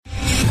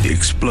The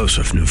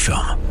explosive new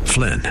film,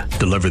 Flynn,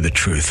 deliver the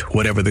truth,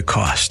 whatever the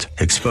cost,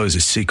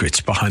 exposes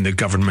secrets behind the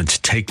government's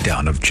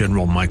takedown of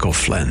General Michael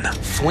Flynn.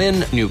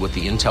 Flynn knew what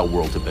the intel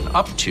world had been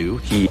up to.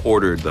 He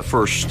ordered the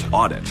first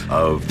audit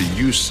of the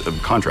use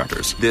of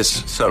contractors.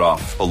 This set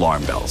off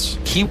alarm bells.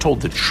 He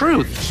told the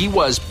truth. He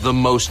was the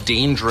most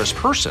dangerous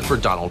person for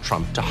Donald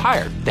Trump to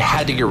hire. They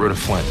had to get rid of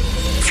Flynn.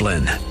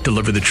 Flynn,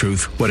 deliver the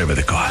truth, whatever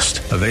the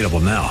cost. Available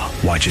now.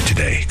 Watch it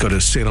today. Go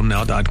to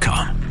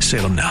salemnow.com.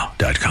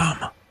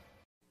 salemnow.com.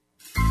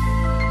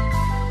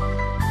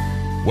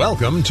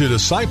 Welcome to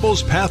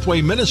Disciples Pathway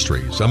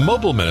Ministries, a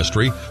mobile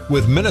ministry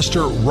with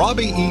Minister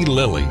Robbie E.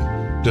 Lilly.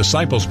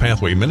 Disciples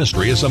Pathway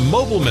Ministry is a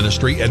mobile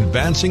ministry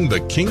advancing the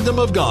kingdom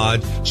of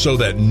God so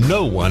that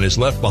no one is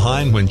left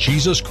behind when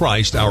Jesus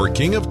Christ, our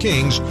King of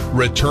Kings,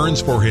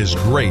 returns for his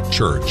great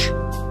church.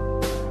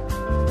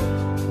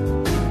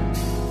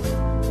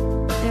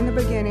 In the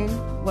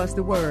beginning was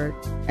the Word,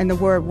 and the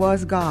Word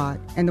was God,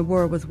 and the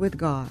Word was with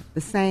God,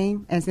 the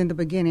same as in the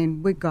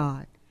beginning with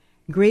God.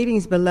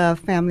 Greetings,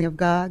 beloved family of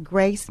God,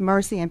 grace,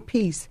 mercy, and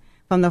peace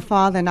from the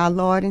Father and our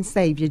Lord and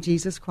Savior,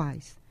 Jesus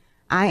Christ.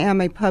 I am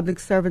a public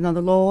servant of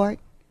the Lord,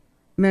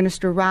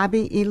 Minister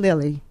Robbie E.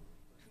 Lilly,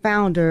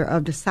 founder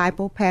of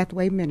Disciple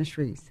Pathway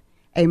Ministries,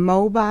 a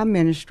mobile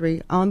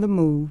ministry on the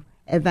move,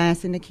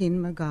 advancing the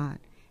kingdom of God.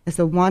 It's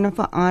a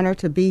wonderful honor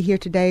to be here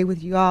today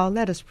with you all.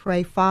 Let us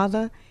pray.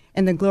 Father,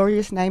 in the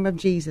glorious name of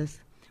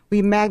Jesus,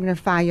 we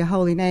magnify your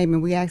holy name,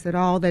 and we ask that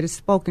all that is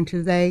spoken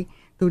today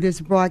through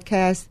this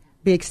broadcast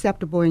be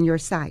acceptable in your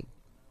sight.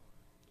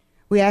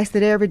 We ask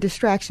that every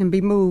distraction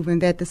be moved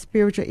and that the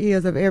spiritual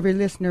ears of every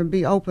listener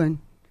be open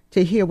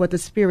to hear what the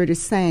Spirit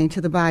is saying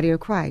to the body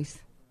of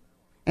Christ,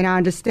 and our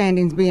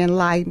understandings be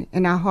enlightened,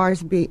 and our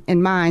hearts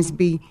and minds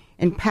be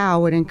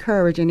empowered,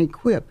 encouraged, and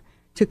equipped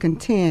to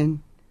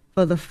contend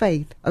for the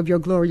faith of your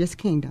glorious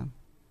kingdom,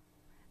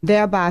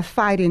 thereby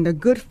fighting the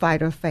good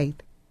fight of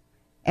faith.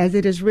 As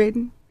it is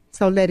written,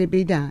 so let it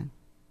be done.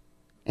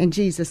 In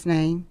Jesus'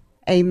 name,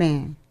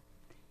 amen.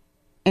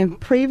 In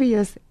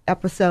previous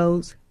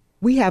episodes,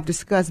 we have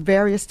discussed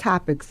various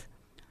topics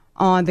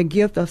on the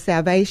gift of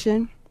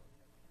salvation,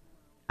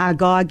 our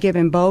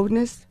God-given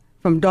boldness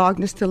from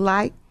darkness to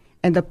light,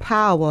 and the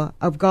power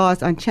of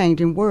God's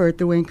unchanging word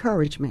through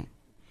encouragement.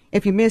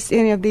 If you missed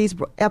any of these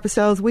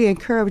episodes, we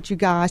encourage you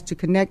guys to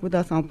connect with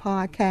us on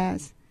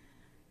podcasts,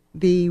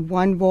 the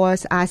One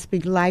Voice I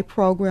Speak Life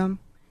program,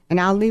 and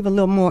I'll leave a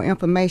little more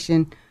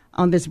information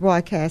on this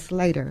broadcast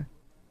later.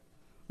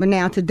 But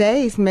now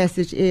today's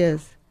message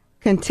is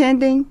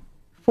contending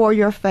for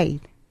your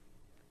faith,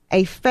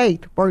 a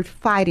faith worth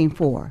fighting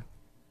for.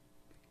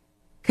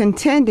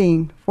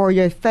 Contending for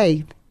your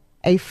faith,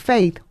 a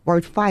faith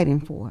worth fighting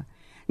for.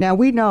 Now,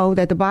 we know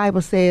that the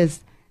Bible says,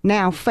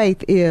 now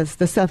faith is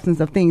the substance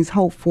of things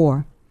hoped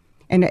for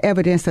and the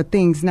evidence of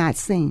things not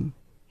seen.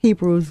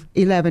 Hebrews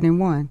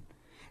 11:1.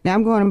 Now,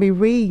 I'm going to be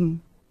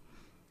reading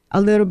a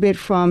little bit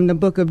from the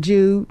book of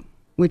Jude,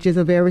 which is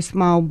a very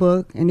small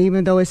book, and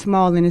even though it's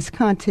small in its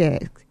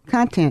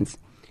contents,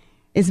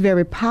 it's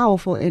very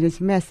powerful in its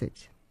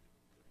message.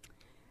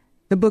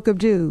 The book of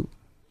Jude.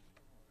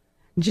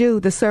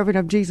 Jude, the servant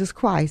of Jesus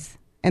Christ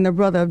and the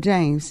brother of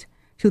James,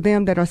 to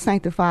them that are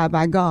sanctified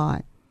by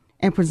God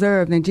and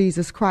preserved in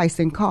Jesus Christ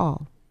and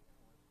called.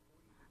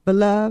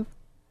 Beloved,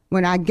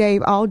 when I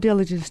gave all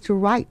diligence to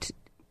write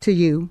to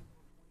you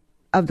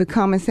of the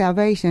common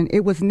salvation,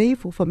 it was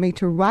needful for me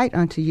to write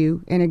unto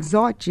you and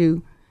exhort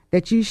you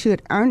that you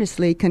should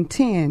earnestly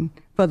contend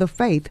for the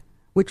faith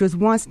which was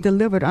once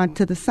delivered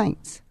unto the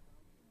saints.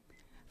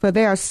 For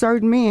there are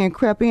certain men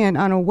crept in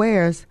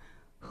unawares,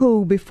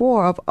 who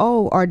before of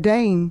old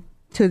ordained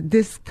to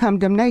this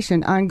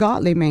condemnation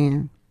ungodly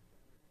man,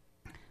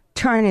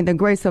 turning the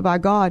grace of our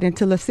God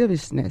into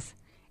lasciviousness,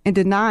 and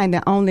denying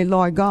the only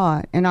Lord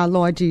God and our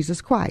Lord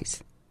Jesus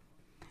Christ.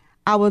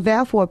 I will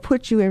therefore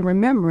put you in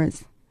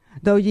remembrance,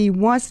 though ye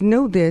once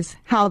knew this,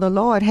 how the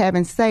Lord,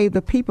 having saved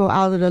the people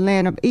out of the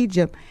land of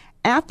Egypt,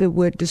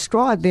 afterward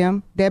destroyed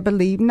them that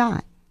believed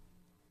not.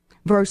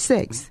 Verse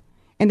 6.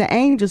 And the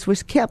angels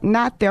which kept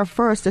not their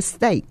first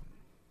estate,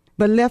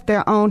 but left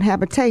their own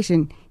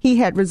habitation, he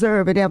had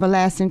reserved at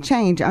everlasting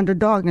change under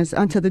darkness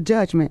unto the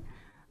judgment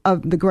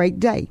of the great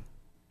day.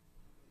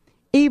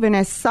 Even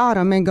as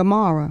Sodom and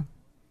Gomorrah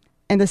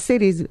and the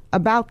cities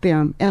about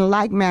them in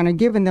like manner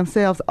giving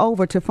themselves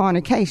over to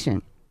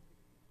fornication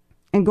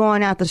and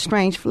going after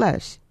strange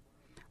flesh,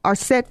 are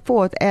set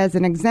forth as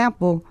an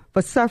example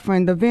for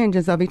suffering the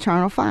vengeance of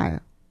eternal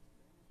fire.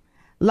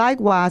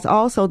 Likewise,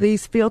 also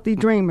these filthy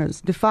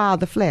dreamers defile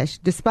the flesh,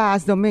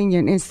 despise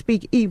dominion, and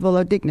speak evil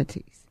of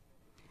dignities.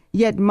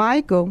 Yet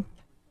Michael,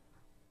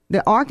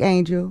 the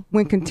archangel,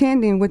 when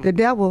contending with the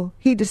devil,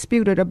 he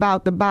disputed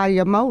about the body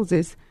of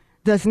Moses,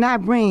 does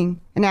not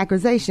bring an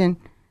accusation,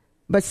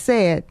 but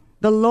said,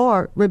 the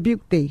Lord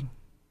rebuked thee.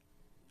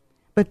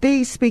 But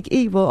these speak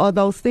evil of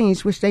those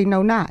things which they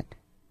know not.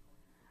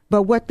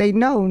 But what they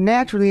know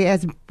naturally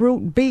as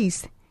brute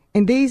beasts,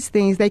 in these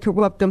things they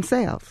corrupt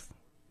themselves.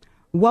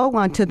 Woe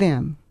unto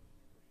them!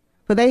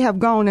 For they have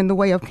gone in the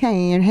way of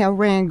Cain, and have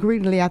ran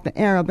greedily after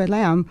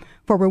Balaam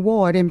for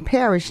reward, and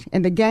perished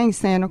in the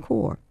gainsaying of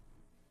Kor.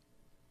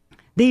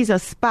 These are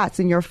spots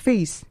in your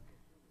feast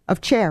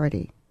of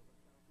charity.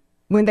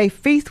 When they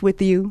feast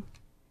with you,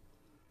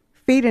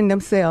 feeding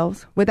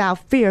themselves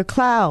without fear,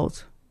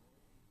 clouds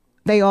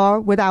they are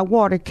without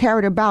water,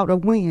 carried about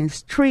of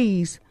winds,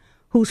 trees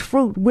whose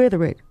fruit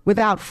withereth,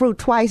 without fruit,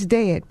 twice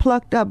dead,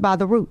 plucked up by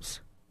the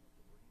roots.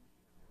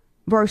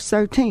 Verse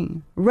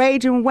 13,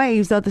 raging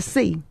waves of the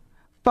sea,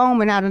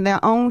 foaming out of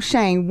their own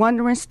shame,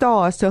 wandering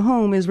stars, to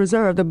whom is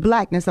reserved the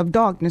blackness of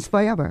darkness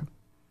forever.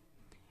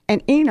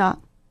 And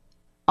Enoch,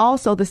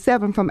 also the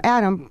seventh from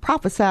Adam,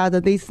 prophesied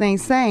of these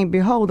things, saying,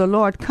 Behold, the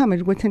Lord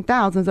cometh with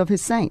 10,000s of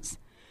his saints,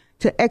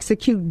 to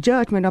execute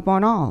judgment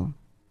upon all,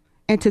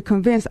 and to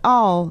convince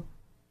all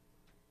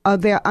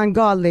of their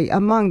ungodly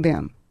among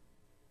them,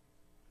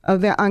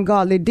 of their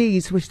ungodly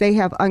deeds which they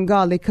have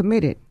ungodly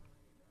committed,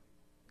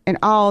 and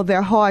all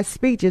their hard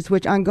speeches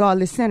which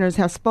ungodly sinners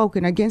have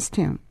spoken against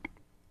him.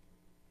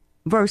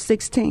 Verse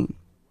 16,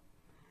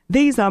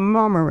 these are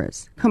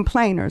murmurers,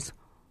 complainers,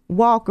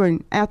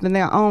 walking after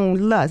their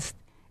own lust,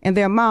 and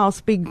their mouths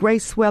speak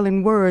great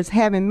swelling words,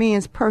 having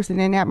men's person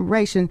in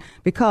admiration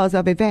because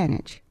of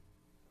advantage.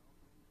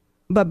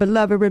 But,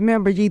 beloved,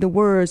 remember ye the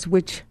words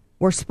which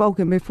were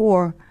spoken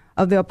before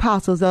of the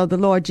apostles of the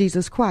Lord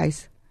Jesus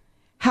Christ,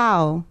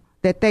 how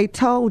that they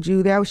told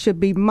you there should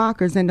be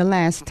mockers in the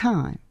last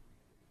time,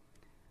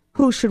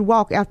 who should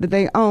walk after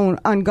their own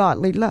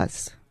ungodly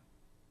lusts.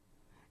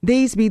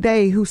 These be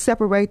they who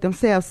separate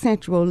themselves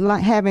sensual,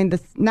 having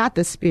not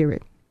the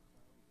Spirit.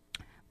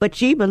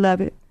 But ye,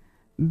 beloved,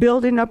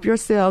 building up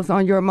yourselves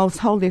on your most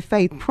holy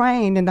faith,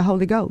 praying in the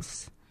Holy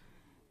Ghost.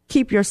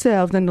 Keep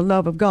yourselves in the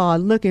love of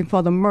God, looking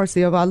for the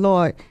mercy of our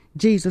Lord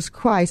Jesus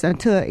Christ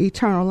unto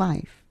eternal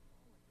life.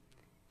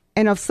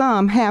 And of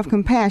some have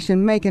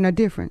compassion, making a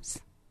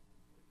difference.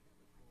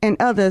 And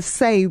others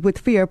save with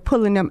fear,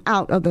 pulling them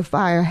out of the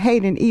fire,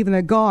 hating even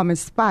the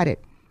garments spotted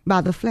by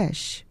the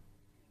flesh.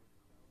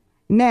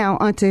 Now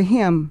unto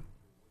him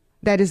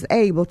that is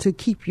able to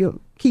keep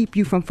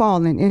you from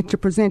falling, and to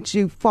present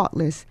you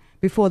faultless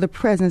before the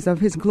presence of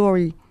his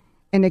glory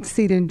and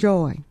exceeding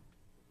joy.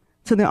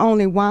 To the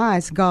only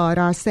wise God,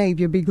 our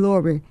Savior, be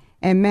glory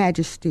and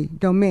majesty,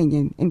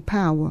 dominion and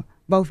power,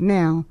 both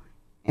now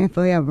and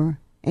forever.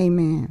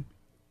 Amen.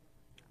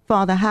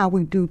 Father, how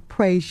we do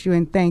praise you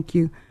and thank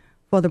you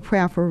for the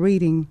prayerful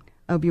reading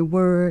of your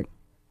word,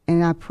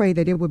 and I pray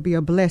that it would be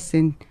a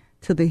blessing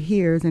to the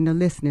hearers and the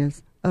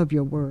listeners of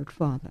your word,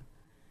 Father.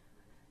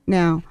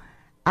 Now,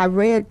 I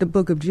read the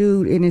book of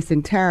Jude in its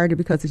entirety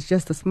because it's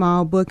just a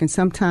small book, and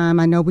sometimes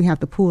I know we have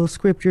to pull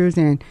scriptures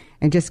and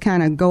just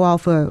kind of go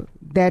off of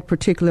that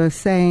particular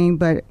saying,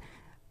 but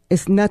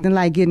it's nothing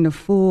like getting the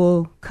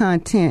full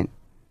content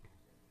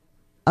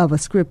of a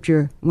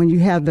scripture when you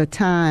have the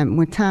time,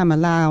 when time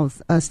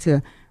allows us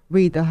to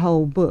read the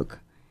whole book.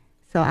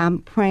 So I'm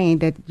praying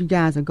that you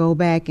guys will go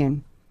back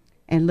and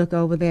look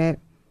over that.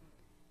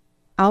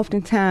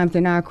 Oftentimes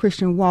in our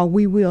Christian walk,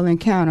 we will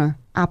encounter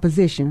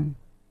opposition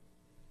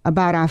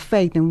about our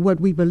faith and what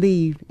we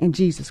believe in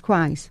Jesus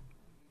Christ.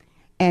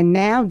 And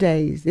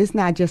nowadays, it's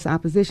not just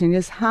opposition,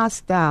 it's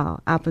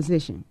hostile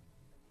opposition.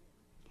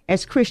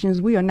 As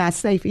Christians, we are not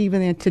safe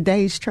even in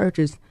today's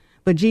churches,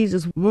 but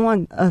Jesus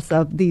warned us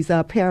of these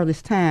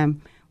perilous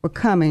times were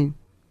coming,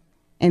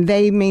 and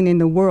they, meaning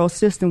the world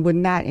system, would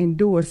not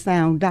endure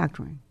sound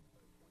doctrine.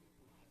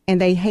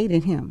 And they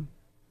hated him,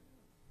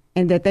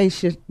 and that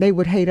they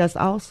would hate us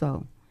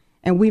also.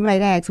 And we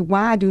might ask,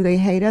 why do they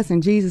hate us?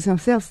 And Jesus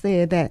himself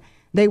said that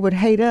they would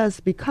hate us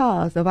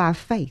because of our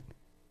faith.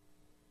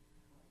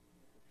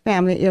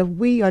 Family, if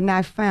we are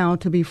not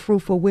found to be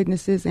fruitful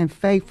witnesses and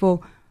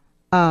faithful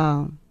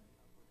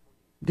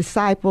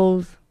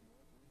disciples,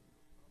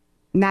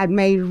 not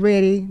made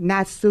ready,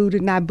 not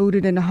suited, not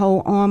booted in the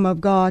whole armor of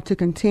God to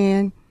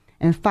contend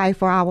and fight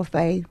for our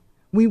faith,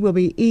 we will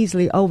be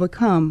easily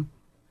overcome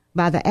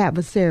by the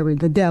adversary,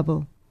 the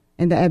devil,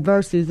 and the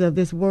adversities of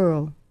this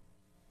world,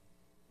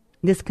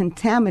 this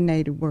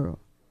contaminated world.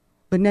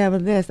 But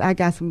nevertheless, I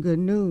got some good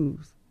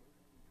news.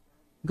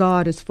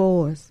 God is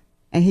for us,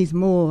 and he's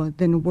more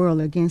than the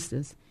world against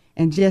us.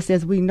 And just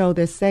as we know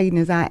that Satan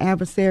is our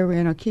adversary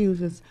and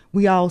accuser,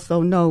 we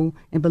also know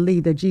and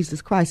believe that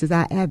Jesus Christ is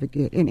our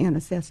advocate and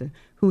intercessor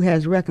who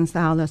has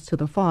reconciled us to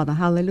the Father.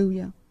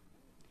 Hallelujah.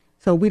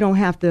 So we don't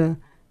have to,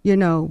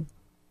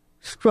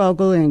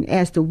 struggle and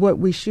as to what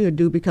we should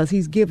do, because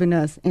he's given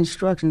us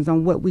instructions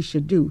on what we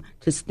should do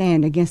to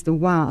stand against the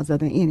wiles of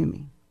the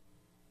enemy.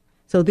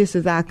 So this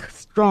is our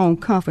strong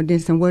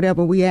confidence in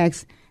whatever we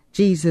ask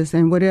Jesus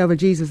and whatever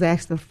Jesus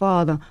asks the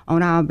Father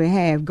on our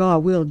behalf,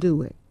 God will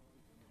do it.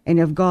 And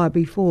if God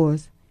be for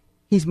us,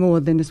 he's more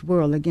than this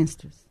world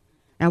against us.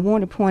 I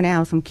want to point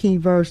out some key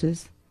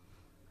verses,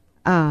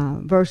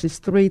 verses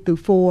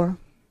 3-4,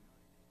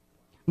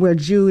 where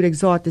Jude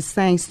exhorts the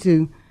saints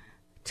to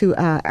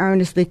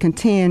earnestly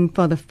contend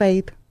for the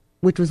faith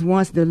which was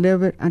once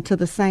delivered unto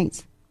the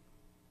saints.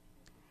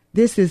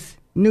 This is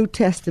New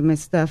Testament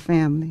stuff,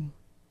 family.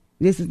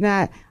 This is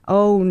not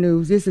old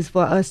news. This is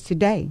for us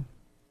today,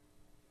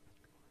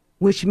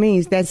 which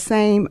means that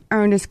same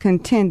earnest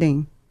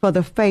contending for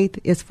the faith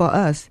is for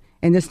us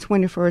in this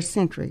 21st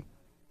century.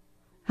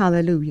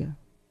 Hallelujah.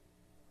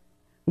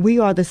 We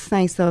are the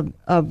saints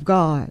of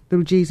God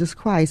through Jesus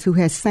Christ, who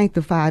has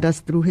sanctified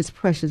us through his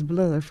precious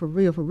blood, for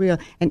real, for real.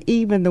 And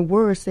even the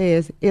word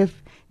says,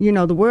 if,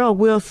 the world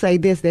will say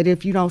this, that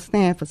if you don't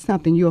stand for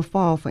something, you'll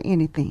fall for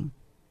anything.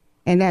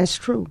 And that's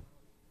true.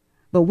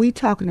 But we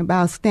talking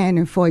about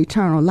standing for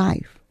eternal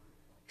life,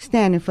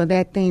 standing for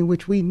that thing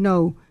which we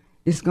know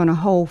is going to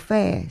hold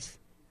fast,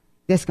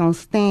 that's going to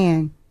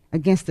stand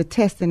against the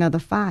testing of the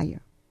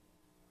fire.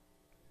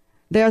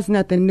 There's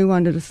nothing new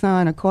under the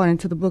sun, according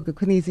to the book of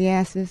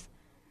Ecclesiastes.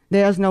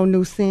 There's no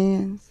new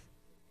sins.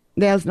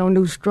 There's no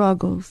new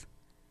struggles.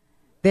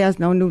 There's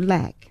no new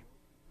lack.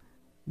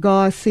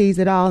 God sees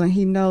it all and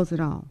he knows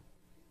it all.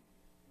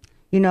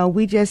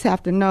 We just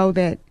have to know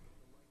that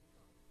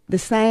the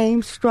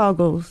same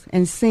struggles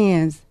and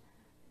sins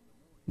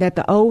that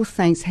the old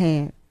saints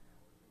had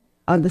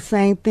are the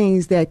same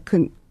things that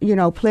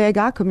plague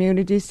our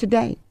communities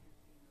today.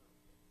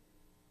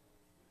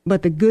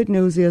 But the good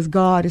news is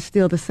God is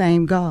still the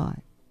same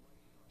God.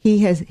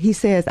 He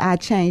says, I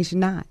change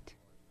not.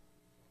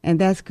 And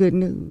that's good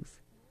news.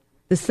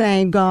 The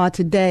same God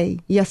today,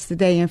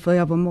 yesterday, and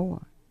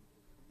forevermore.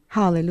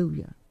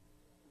 Hallelujah.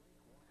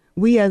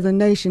 We as a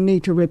nation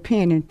need to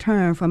repent and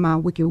turn from our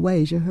wicked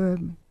ways. You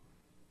heard me?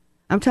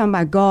 I'm talking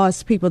about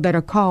God's people that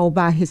are called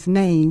by his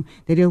name,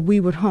 that if we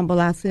would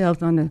humble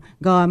ourselves under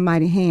God's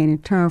mighty hand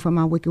and turn from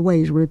our wicked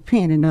ways,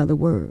 repent, in other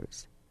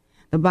words.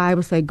 The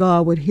Bible says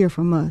God would hear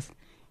from us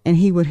and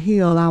he would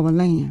heal our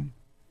land.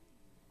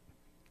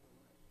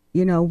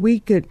 We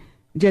could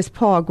just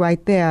park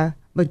right there,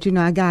 but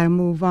I got to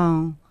move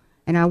on.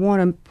 And I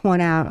want to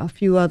point out a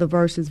few other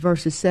verses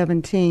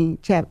 17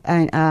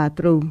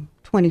 through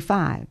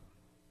 25,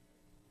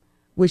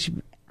 which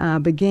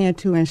began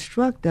to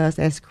instruct us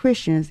as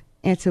Christians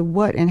into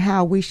what and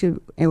how we should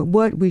and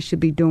what we should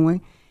be doing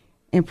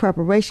in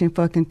preparation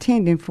for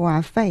contending for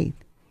our faith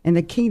in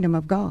the kingdom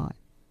of God.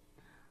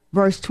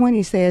 Verse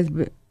 20 says,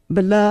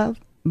 Beloved,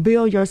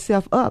 build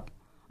yourself up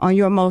on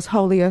your most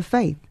holy of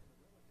faith,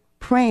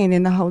 praying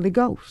in the Holy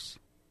Ghost.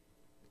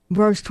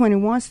 Verse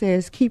 21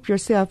 says, keep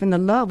yourself in the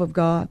love of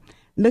God,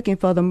 looking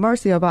for the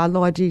mercy of our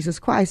Lord Jesus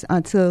Christ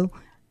until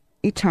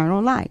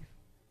eternal life.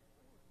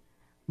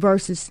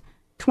 Verses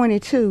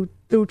 22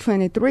 through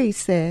 23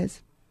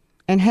 says,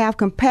 and have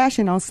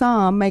compassion on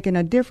some, making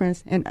a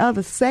difference, and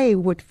others save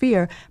with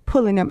fear,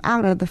 pulling them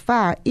out of the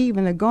fire,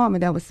 even the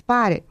garment that was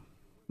spotted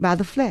by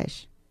the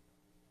flesh.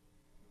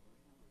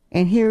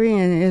 And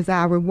herein is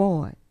our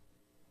reward.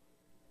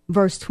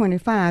 Verse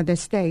 25 that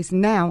states,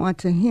 now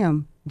unto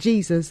him,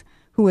 Jesus,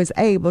 who is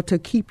able to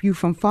keep you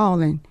from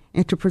falling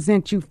and to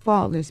present you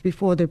faultless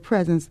before the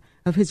presence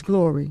of his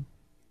glory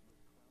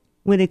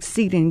with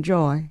exceeding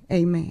joy.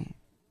 Amen.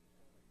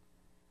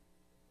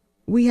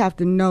 We have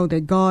to know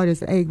that God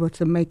is able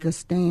to make us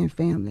stand,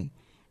 family.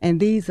 And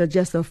these are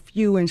just a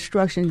few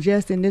instructions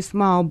just in this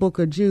small book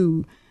of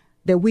Jude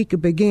that we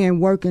could begin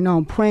working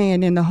on,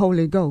 praying in the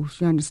Holy Ghost,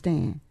 you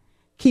understand?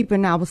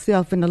 Keeping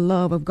ourselves in the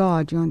love of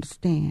God, you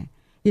understand?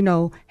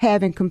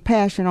 Having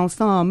compassion on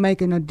some,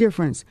 making a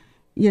difference,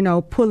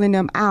 pulling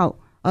them out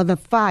of the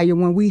fire.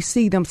 When we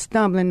see them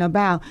stumbling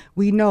about,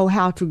 we know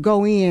how to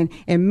go in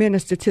and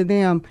minister to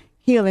them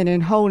healing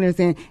and wholeness,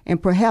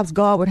 and perhaps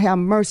God would have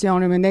mercy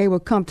on them and they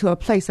would come to a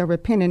place of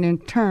repenting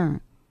and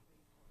turn.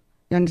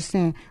 You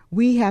understand?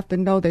 We have to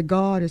know that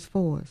God is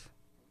for us.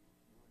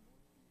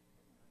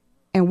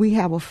 And we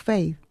have a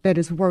faith that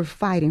is worth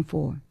fighting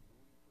for.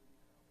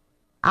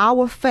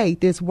 Our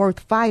faith is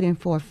worth fighting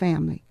for,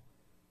 family.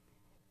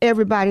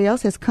 Everybody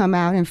else has come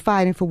out and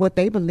fighting for what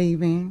they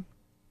believe in.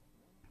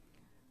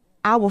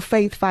 Our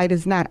faith fight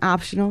is not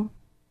optional,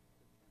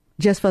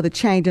 just for the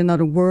changing of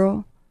the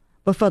world,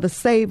 but for the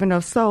saving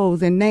of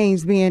souls and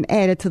names being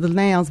added to the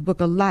Lamb's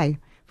book of life,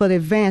 for the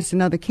advancing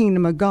of the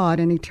kingdom of God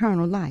and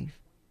eternal life.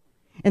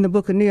 In the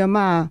book of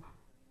Nehemiah,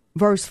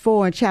 verse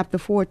 4 in chapter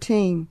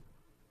 14,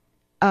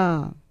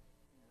 in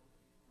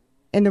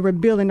the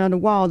rebuilding of the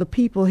wall, the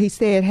people, he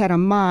said, had a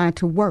mind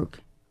to work.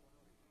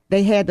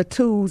 They had the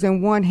tools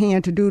in one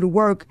hand to do the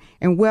work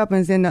and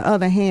weapons in the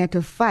other hand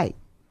to fight.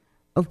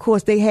 Of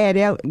course, they had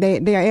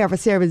their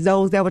adversaries,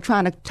 those that were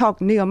trying to talk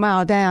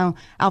Nehemiah down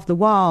off the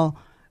wall.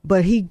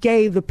 But he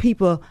gave the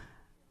people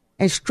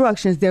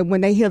instructions that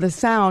when they hear the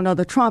sound of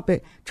the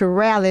trumpet, to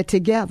rally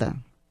together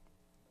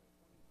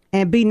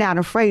and be not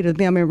afraid of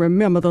them, and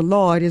remember the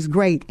Lord is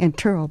great and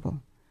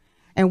terrible.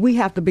 And we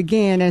have to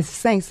begin as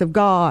saints of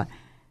God,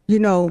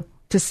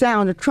 to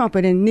sound the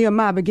trumpet. And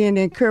Nehemiah began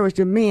to encourage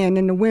the men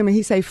and the women.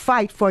 He said,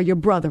 fight for your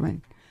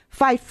brethren.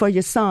 Fight for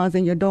your sons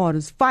and your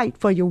daughters. Fight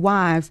for your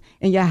wives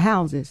and your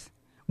houses.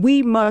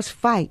 We must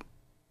fight.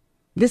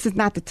 This is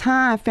not the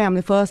time,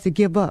 family, for us to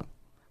give up,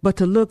 but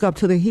to look up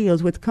to the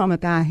hills which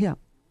cometh our help.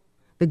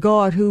 The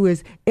God who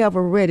is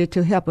ever ready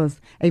to help us,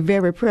 a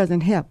very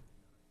present help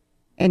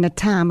in a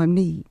time of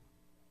need.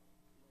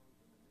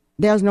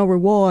 There's no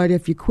reward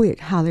if you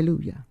quit.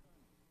 Hallelujah.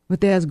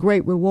 But there's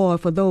great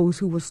reward for those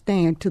who will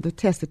stand to the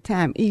test of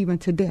time, even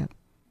to death.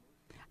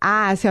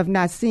 Eyes have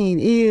not seen,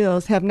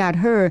 ears have not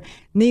heard,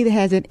 neither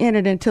has it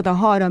entered into the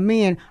heart of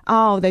men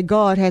all that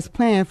God has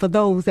planned for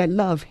those that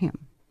love him.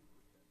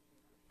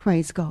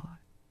 Praise God.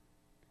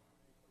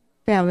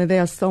 Family,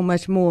 there's so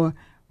much more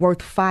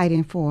worth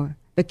fighting for.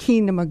 The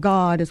kingdom of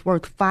God is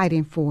worth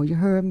fighting for. You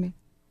heard me?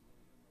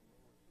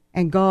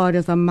 And God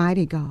is a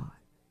mighty God.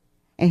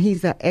 And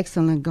he's an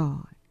excellent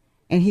God.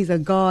 And he's a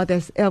God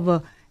that's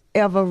ever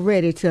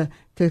ready to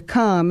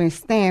come and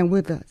stand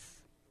with us.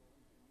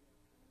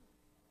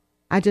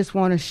 I just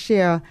want to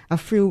share a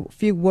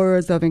few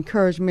words of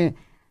encouragement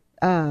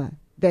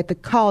that the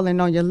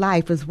calling on your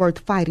life is worth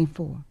fighting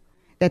for,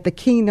 that the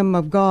kingdom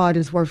of God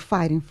is worth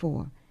fighting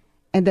for,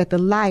 and that the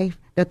life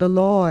that the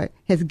Lord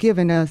has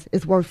given us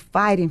is worth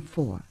fighting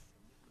for.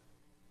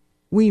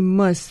 We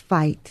must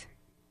fight.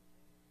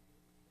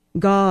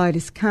 God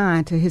is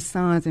kind to his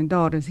sons and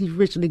daughters. He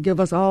richly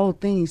gives us all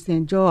things to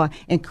enjoy,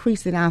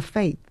 increasing our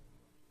faith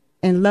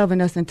and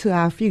loving us into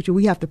our future.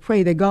 We have to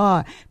pray to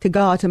God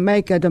to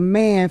make a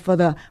demand for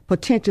the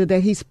potential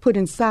that he's put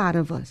inside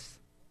of us.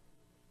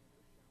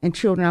 And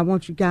children, I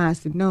want you guys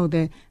to know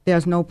that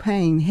there's no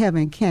pain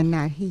heaven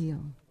cannot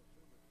heal.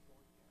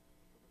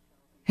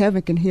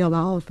 Heaven can heal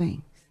all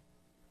things.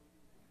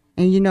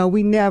 And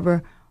we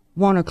never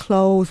want to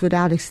close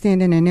without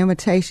extending an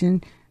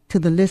invitation to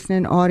the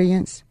listening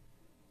audience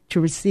to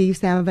receive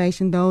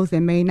salvation, those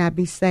that may not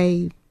be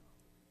saved.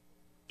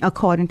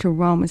 According to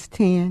Romans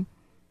 10,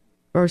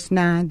 Verse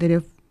 9, that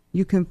if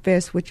you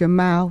confess with your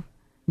mouth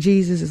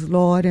Jesus is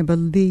Lord and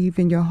believe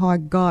in your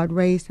heart God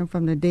raised him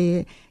from the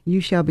dead, you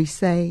shall be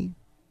saved.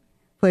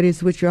 For it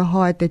is with your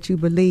heart that you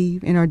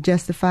believe and are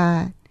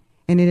justified,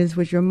 and it is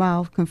with your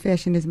mouth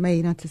confession is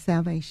made unto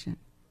salvation.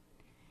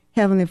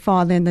 Heavenly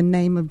Father, in the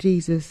name of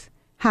Jesus,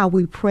 how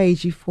we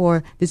praise you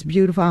for this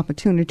beautiful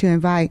opportunity to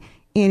invite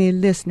any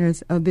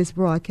listeners of this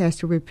broadcast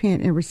to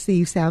repent and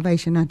receive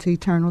salvation unto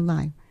eternal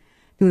life.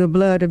 Through the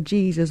blood of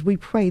Jesus, we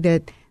pray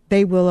that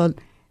they will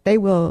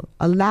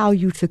allow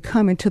you to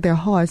come into their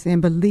hearts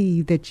and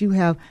believe that you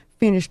have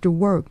finished the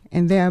work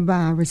and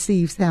thereby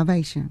receive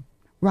salvation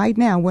right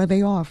now where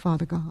they are,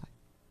 Father God.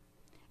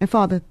 And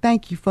Father,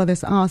 thank you for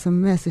this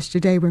awesome message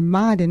today,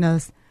 reminding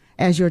us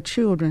as your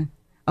children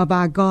of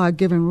our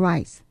God-given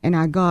rights and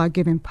our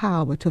God-given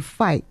power to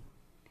fight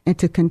and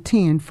to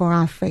contend for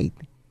our faith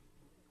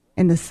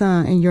in the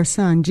Son, in your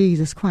Son,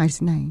 Jesus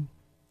Christ's name.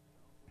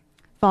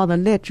 Father,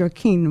 let your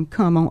kingdom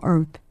come on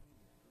earth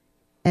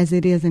as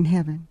it is in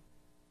heaven,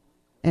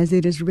 as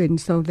it is written,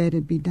 so let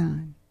it be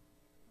done.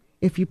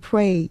 If you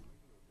prayed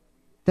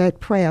that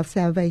prayer of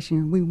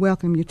salvation, we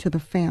welcome you to the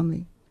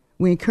family.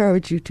 We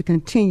encourage you to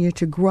continue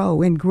to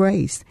grow in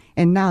grace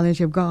and knowledge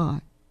of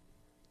God.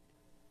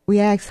 We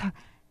ask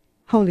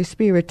Holy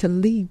Spirit to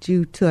lead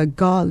you to a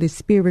godly,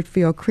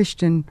 spirit-filled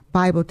Christian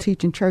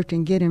Bible-teaching church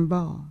and get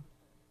involved.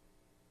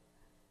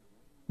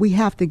 We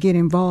have to get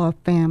involved,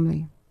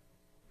 family.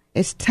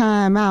 It's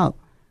time out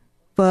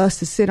for us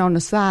to sit on the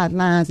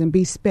sidelines and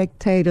be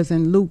spectators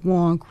and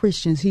lukewarm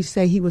Christians. He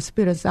said he would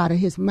spit us out of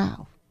his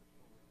mouth.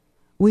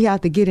 We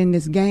have to get in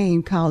this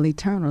game called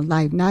eternal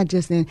life, not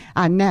just in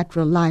our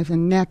natural life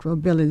and natural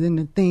abilities and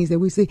the things that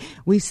we see.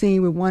 We've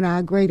seen with one of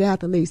our great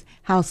athletes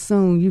how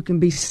soon you can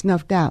be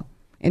snuffed out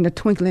in the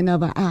twinkling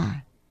of an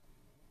eye.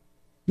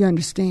 You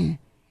understand?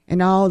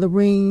 And all the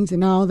rings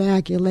and all the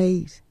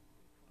accolades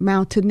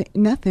mount to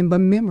nothing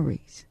but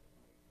memories.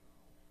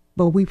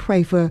 But we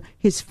pray for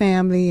his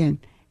family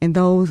and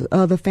those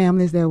other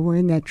families that were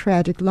in that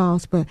tragic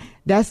loss. But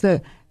that's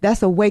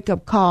a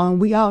wake-up call,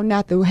 and we all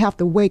not to have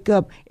to wake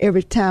up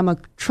every time a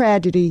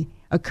tragedy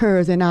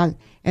occurs in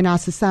our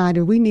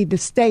society. We need to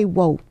stay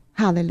woke.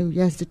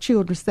 Hallelujah. As the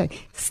children say,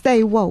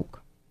 stay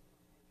woke.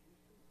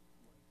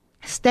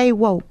 Stay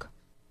woke.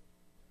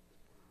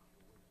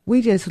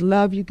 We just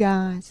love you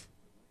guys.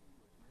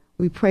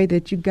 We pray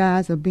that you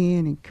guys are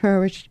being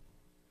encouraged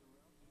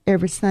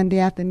every Sunday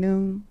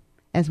afternoon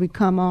as we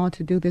come on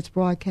to do this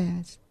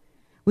broadcast.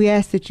 We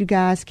ask that you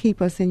guys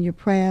keep us in your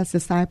prayers.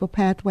 Disciple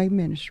Pathway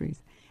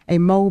Ministries, a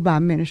mobile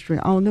ministry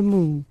on the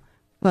move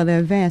for the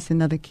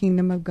advancing of the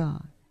kingdom of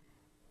God,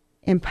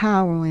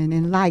 empowering,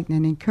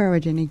 enlightening,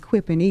 encouraging,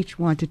 equipping each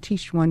one to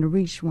teach one to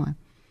reach one,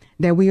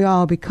 that we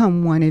all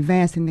become one,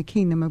 advancing the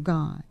kingdom of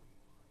God,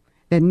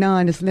 that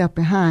none is left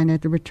behind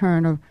at the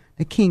return of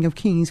the King of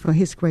Kings for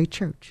his great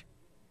church.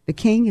 The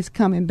King is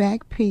coming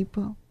back,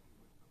 people.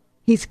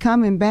 He's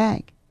coming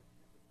back.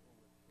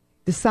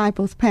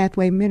 Disciples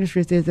Pathway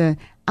Ministries is an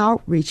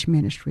outreach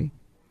ministry,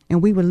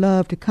 and we would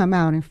love to come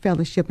out and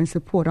fellowship and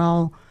support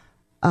all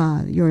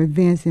your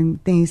events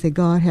and things that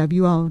God have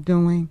you all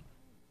doing.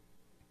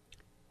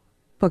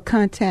 For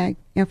contact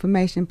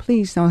information,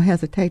 please don't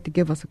hesitate to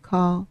give us a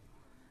call.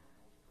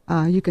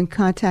 You can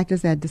contact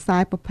us at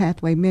Disciple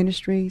Pathway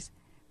Ministries,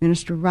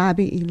 Minister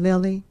Robbie E.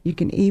 Lilly. You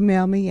can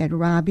email me at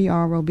Robbie,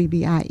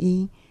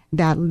 ROBBIE,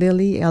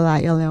 .Lilly,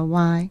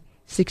 LILLY,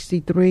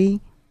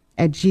 63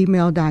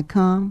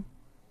 @gmail.com.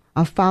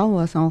 Or follow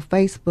us on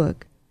Facebook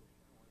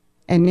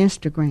and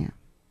Instagram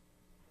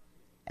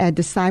at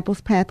Disciples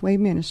Pathway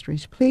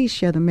Ministries. Please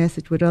share the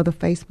message with other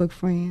Facebook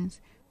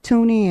friends.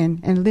 Tune in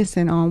and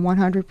listen on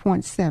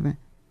 100.7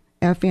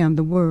 FM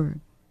The Word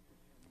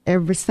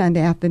every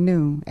Sunday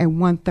afternoon at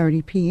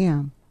 1:30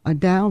 p.m. or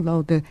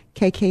download the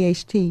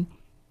KKHT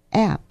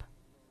app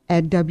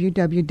at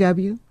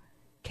www.kkht.com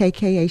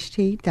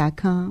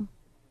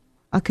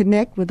or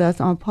connect with us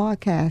on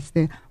podcast,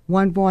 the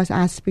One Voice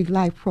I Speak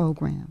Life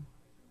program.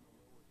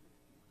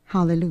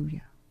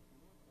 Hallelujah.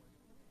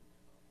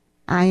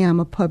 I am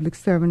a public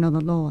servant of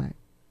the Lord,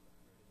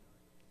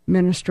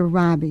 Minister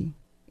Robbie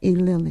E.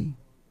 Lilly.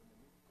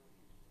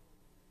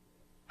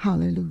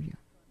 Hallelujah.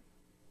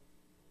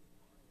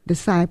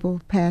 Disciple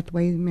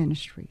Pathway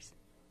Ministries,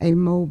 a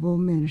mobile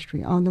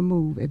ministry on the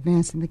move,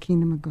 advancing the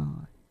kingdom of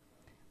God.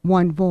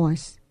 One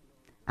voice,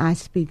 I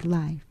speak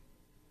life.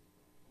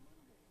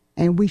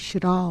 And we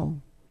should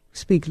all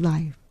speak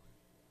life,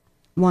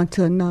 one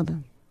to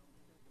another.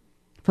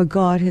 For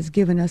God has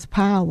given us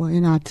power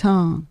in our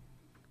tongue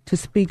to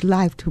speak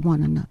life to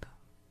one another,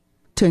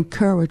 to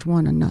encourage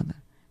one another,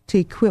 to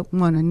equip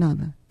one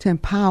another, to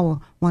empower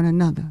one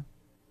another.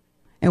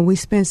 And we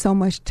spend so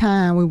much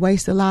time, we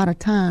waste a lot of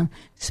time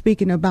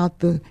speaking about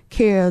the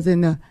cares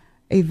and the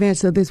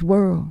events of this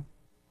world.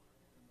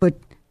 But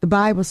the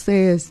Bible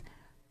says,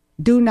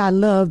 do not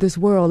love this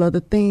world or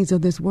the things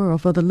of this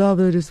world, for the love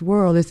of this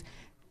world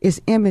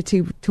is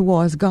enmity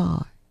towards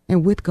God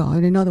and with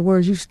God. In other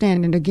words, you're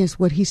standing against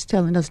what he's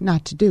telling us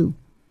not to do.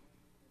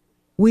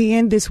 We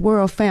in this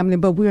world, family,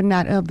 but we're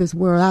not of this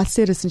world. Our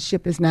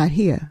citizenship is not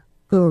here.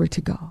 Glory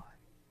to God.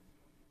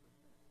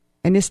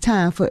 And it's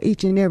time for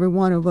each and every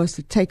one of us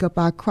to take up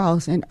our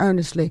cross and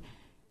earnestly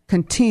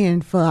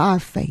contend for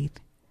our faith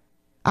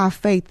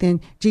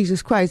in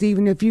Jesus Christ.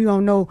 Even if you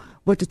don't know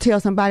what to tell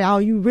somebody,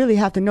 all you really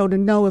have to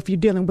know if you're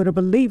dealing with a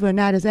believer or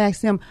not is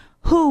ask them,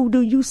 who do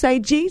you say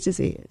Jesus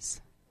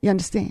is? You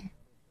understand?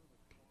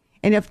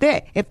 And if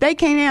they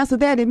can't answer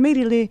that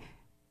immediately,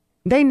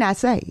 they not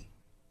saved.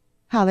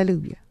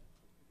 Hallelujah.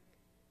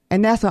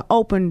 And that's an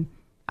open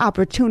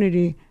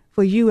opportunity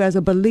for you as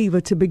a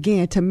believer to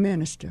begin to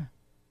minister,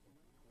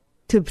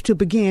 to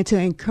begin to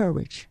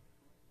encourage,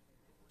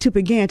 to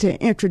begin to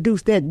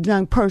introduce that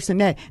young person,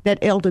 that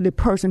elderly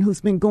person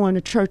who's been going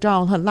to church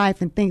all her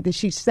life and think that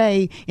she's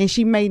saved, and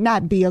she may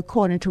not be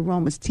according to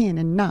Romans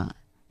 10:9.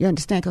 You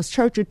understand? Because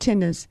church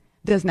attendance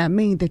does not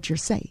mean that you're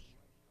saved.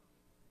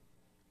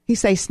 He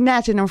say,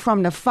 snatching them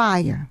from the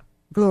fire.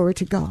 Glory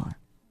to God.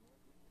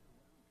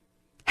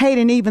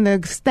 Hating even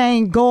the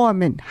stained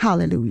garment.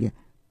 Hallelujah.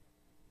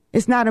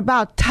 It's not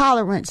about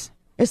tolerance.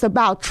 It's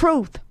about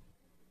truth.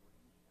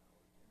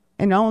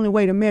 And the only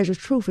way to measure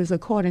truth is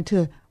according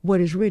to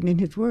what is written in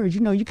his word. You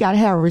know, you got to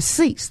have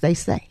receipts, they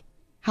say.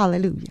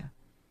 Hallelujah.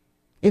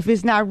 If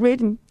it's not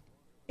written,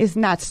 it's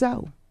not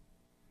so.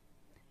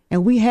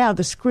 And we have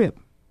the script.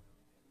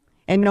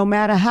 And no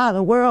matter how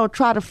the world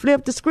try to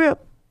flip the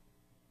script,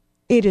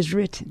 it is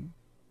written.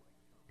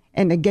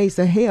 And the gates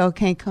of hell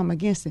can't come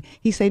against it.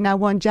 He said, not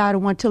one jot or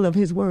one tittle of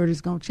his word is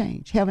going to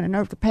change. Heaven and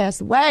earth will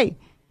pass away.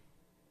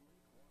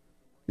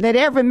 Let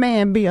every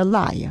man be a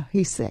liar,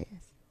 he says.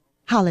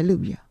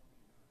 Hallelujah.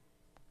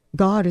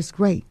 God is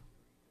great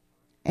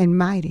and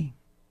mighty,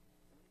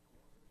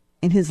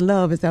 and his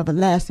love is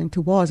everlasting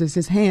towards us.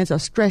 His hands are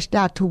stretched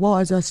out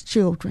towards us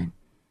children.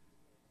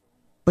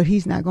 But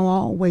he's not going to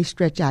always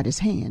stretch out his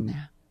hand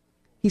now.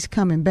 He's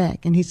coming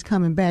back, and he's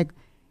coming back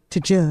to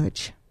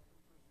judge.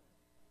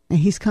 And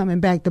he's coming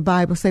back, the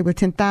Bible says, with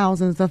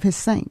 10,000s of his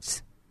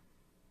saints.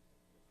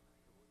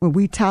 When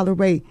we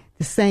tolerate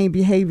the same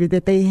behavior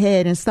that they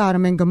had in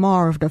Sodom and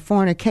Gomorrah, the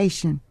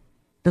fornication,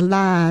 the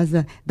lies,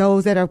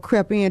 those that have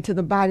crept into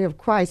the body of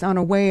Christ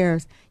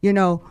unawares,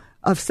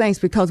 of saints,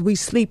 because we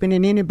sleeping,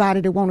 and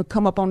anybody that want to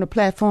come up on the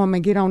platform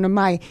and get on the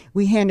mic,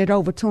 we hand it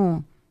over to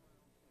them.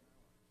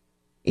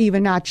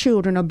 Even our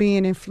children are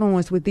being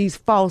influenced with these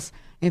false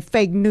and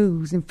fake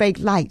news and fake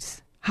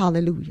lights.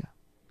 Hallelujah.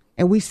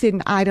 And we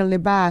sitting idly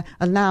by,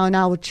 allowing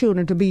our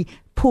children to be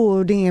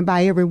pulled in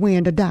by every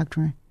wind of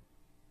doctrine.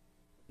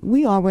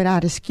 We are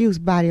without excuse,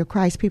 body of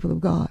Christ, people of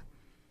God.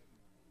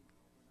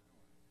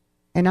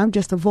 And I'm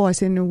just a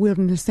voice in the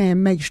wilderness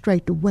saying, make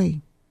straight the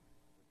way.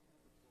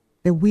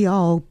 That we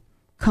all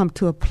come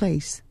to a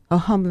place of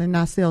humbling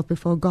ourselves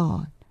before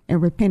God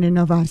and repenting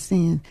of our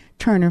sins,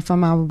 turning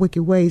from our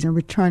wicked ways and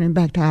returning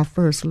back to our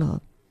first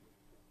love.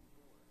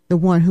 The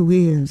one who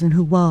is and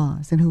who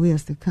was and who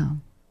is to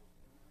come.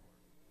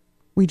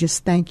 We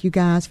just thank you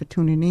guys for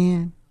tuning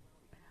in.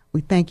 We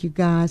thank you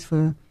guys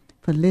for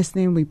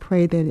listening. We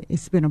pray that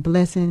it's been a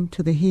blessing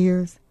to the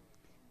hearers.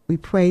 We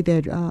pray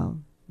that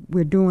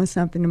we're doing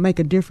something to make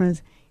a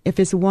difference. If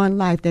it's one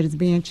life that is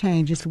being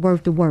changed, it's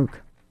worth the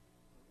work.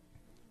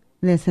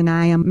 Listen,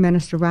 I am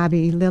Minister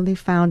Robbie E. Lilly,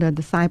 founder of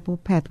Disciple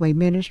Pathway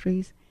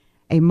Ministries,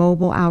 a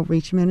mobile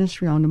outreach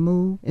ministry on the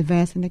move,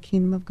 advancing the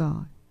kingdom of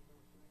God.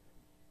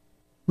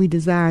 We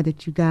desire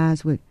that you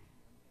guys would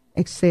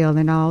excel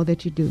in all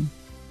that you do.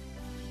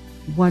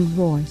 One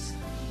voice,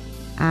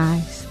 I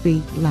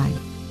speak life.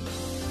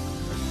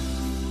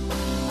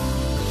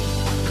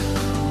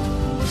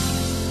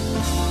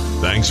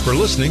 Thanks for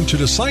listening to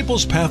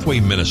Disciples Pathway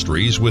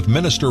Ministries with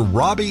Minister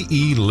Robbie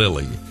E.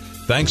 Lilly.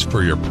 Thanks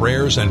for your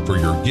prayers and for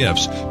your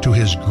gifts to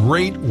his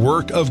great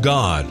work of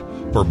God.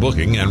 For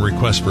booking and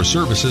request for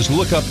services,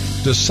 look up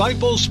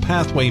Disciples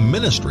Pathway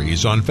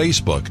Ministries on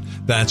Facebook.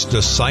 That's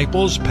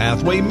Disciples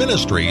Pathway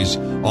Ministries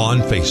on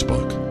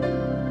Facebook.